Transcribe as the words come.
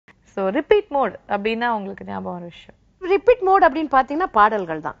So repeat mode அப்படின்னா உங்களுக்கு ஞாபகம் வர விஷயம்? ரிப்பீட் மோட் அப்படின்னு பாத்தீங்கன்னா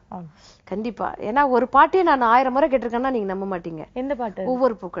பாடல்கள் தான் கண்டிப்பா. ஏன்னா ஒரு பாட்டையே நான் 1000 முறை கேட்டிருக்கேன்னா நீங்க நம்ப மாட்டீங்க. எந்த பாட்டு?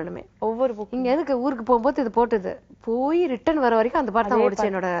 ஒவ்வொரு பூக்களுமே. ஒவ்வொரு பூக்கள். இங்க எதுக்கு ஊருக்கு போகும்போது இது போட்டது, போய் ரிட்டர்ன் வர வரைக்கும் அந்த பாட்டு தான் ஓடிச்சு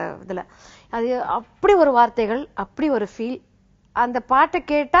என்னோட இதுல. அது அப்படி ஒரு வார்த்தைகள், அப்படி ஒரு ஃபீல். அந்த பாட்டை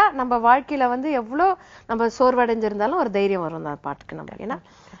கேட்டா நம்ம வாழ்க்கையில வந்து எவ்வளவு நம்ம சோர்வடைஞ்சிருந்தாலும் ஒரு தைரியம் வரும் அந்த பாட்டுக்கு நம்ம. ஏன்னா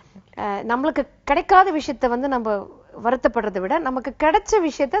நம்மளுக்கு கிடைக்காத விஷயத்த வந்து நம்ம வருத்தப்படுறதை விட நமக்கு கிடைச்ச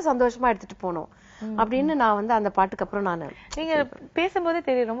விஷயத்த சந்தோஷமா எடுத்துட்டு போகணும் அப்படின்னு நான் வந்து அந்த பாட்டுக்கு அப்புறம் நான். நீங்க பேசும்போதே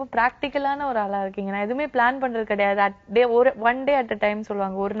தெரியும் ரொம்ப பிராக்டிக்கலான ஒரு ஆளா இருக்கீங்க. நான் எதுவுமே பிளான் பண்றது கிடையாது. One day at a time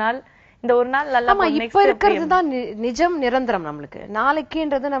சொல்லுவாங்க. ஒரு நாள் இந்த ஒரு நாள் நல்லா இப்ப இருக்கிறது தான் நிஜம், நிரந்தரம். நம்மளுக்கு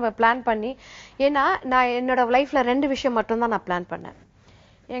நாளைக்குன்றது நம்ம பிளான் பண்ணி. ஏன்னா நான் என்னோட லைஃப்ல 2 விஷயம் மட்டும் தான் நான் பிளான் பண்ணேன்.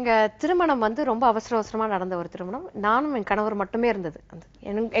 எங்க திருமணம் வந்து ரொம்ப அவசர அவசரமா நடந்த ஒரு திருமணம். நானும் என் கணவர் மட்டுமே இருந்தது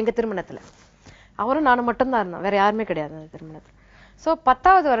எங்க திருமணத்துல. அவரும் நானும் மட்டும்தான் இருந்தோம், வேற யாருமே கிடையாது அந்த திருமணத்துல. சோ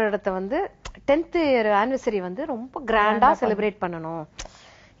 10வது வருடத்தை வந்து 10th ஆனிவர்சரி வந்து ரொம்ப கிராண்டா செலிப்ரேட் பண்ணணும்,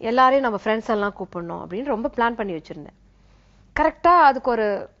 எல்லாரையும் நம்ம ஃப்ரெண்ட்ஸ் எல்லாம் கூப்பிடணும் அப்படின்னு ரொம்ப பிளான் பண்ணி வச்சிருந்தேன். கரெக்டா அதுக்கு ஒரு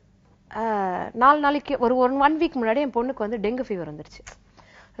 4 நாளைக்கு ஒரு 1 வீக் முன்னாடி என் பொண்ணுக்கு வந்து டெங்கு ஃபீவர் வந்துருச்சு.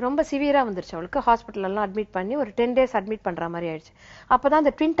 ரொம்ப சிவியரா வந்துருச்சு அவளுக்கு. ஹாஸ்பிட்டல் எல்லாம் அட்மிட் பண்ணி ஒரு 10 days அட்மிட் பண்ற மாதிரி ஆயிடுச்சு. அப்பதான்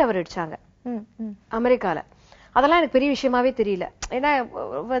இந்த ட்வின் டவர் அடிச்சாங்க அமெரிக்கால. அதெல்லாம் எனக்கு பெரிய விஷயமாவே தெரியல. ஏன்னா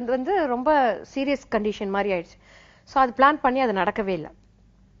வந்து ரொம்ப சீரியஸ் கண்டிஷன் மாதிரி ஆயிடுச்சு. ஸோ அது பிளான் பண்ணி அது நடக்கவே இல்லை.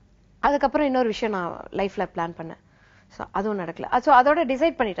 அதுக்கப்புறம் இன்னொரு விஷயம் நான் லைஃப்ல பிளான் பண்ணேன். ஸோ அதுவும் நடக்கல. ஸோ அதோட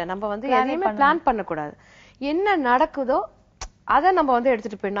டிசைட் பண்ணிட்டேன், நம்ம வந்து எதையுமே பிளான் பண்ணக்கூடாது. என்ன நடக்குதோ அதை நம்ம வந்து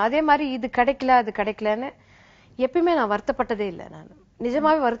எடுத்துட்டு போயிடணும். அதே மாதிரி இது கிடைக்கல அது கிடைக்கலன்னு எப்பயுமே நான் வருத்தப்பட்டதே இல்லை. நான்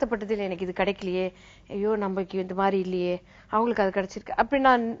நிஜமாவே வருத்தப்பட்டதே இல்லை. எனக்கு இது கிடைக்கலையே, ஐயோ நமக்கு இந்த மாதிரி இல்லையே, அவங்களுக்கு அது கிடைச்சிருக்கு அப்படி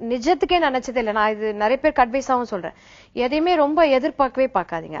நான் நிஜத்துக்கே நினைச்சதே இல்லை. நான் இது நிறைய பேருக்கு அட்வைஸாவும் சொல்றேன், எதையுமே ரொம்ப எதிர்பார்க்கவே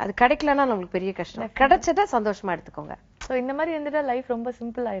பார்க்காதீங்க. அது கிடைக்கலன்னா நம்மளுக்கு பெரிய கஷ்டம், கிடைச்சதை சந்தோஷமா எடுத்துக்கோங்க. சோ இந்த மாதிரி இருந்துட்டா லைஃப் ரொம்ப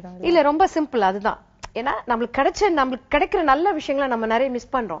சிம்பிள் ஆயிடும். இல்ல ரொம்ப சிம்பிள் அதுதான். ஏன்னா நம்மளுக்கு கிடைக்கிற நல்ல விஷயங்களை நம்ம நிறைய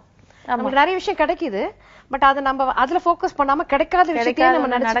மிஸ் பண்றோம். நமக்கு நிறைய விஷயம் கிடைக்குது, பட் அதை நம்ம அதுல ஃபோக்கஸ் பண்ணாம கிடைக்காத விஷயத்தையே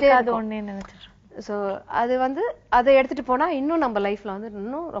நம்ம நினைச்சிட்டே. சோ அது வந்து அதை எடுத்துட்டு போனா இன்னும் நம்ம லைஃப்ல வந்து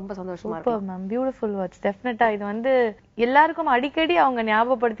இன்னும் ரொம்ப சந்தோஷமா இருக்கும். Ma'am beautiful words. டெஃபினட்டா இது வந்து எல்லாருக்கும் அடிக்கடி அவங்க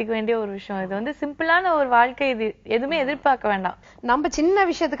ஞாபகப்படுத்திக்க வேண்டிய ஒரு விஷயம். இது வந்து சிம்பிளான ஒரு வாழ்க்கை, இது எதுவுமே எதிர்பார்க்க வேண்டாம். நம்ம சின்ன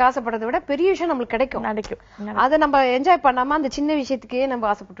விஷயத்துக்கு ஆசைப்படுறதை விட பெரிய விஷயம் நம்மளுக்கு கிடைக்கும். அதை நம்ம என்ஜாய் பண்ணாம அந்த சின்ன விஷயத்துக்கே நம்ம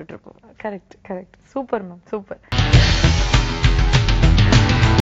ஆசைப்பட்டுட்டு இருக்கோம். Correct correct. Super ma'am, super.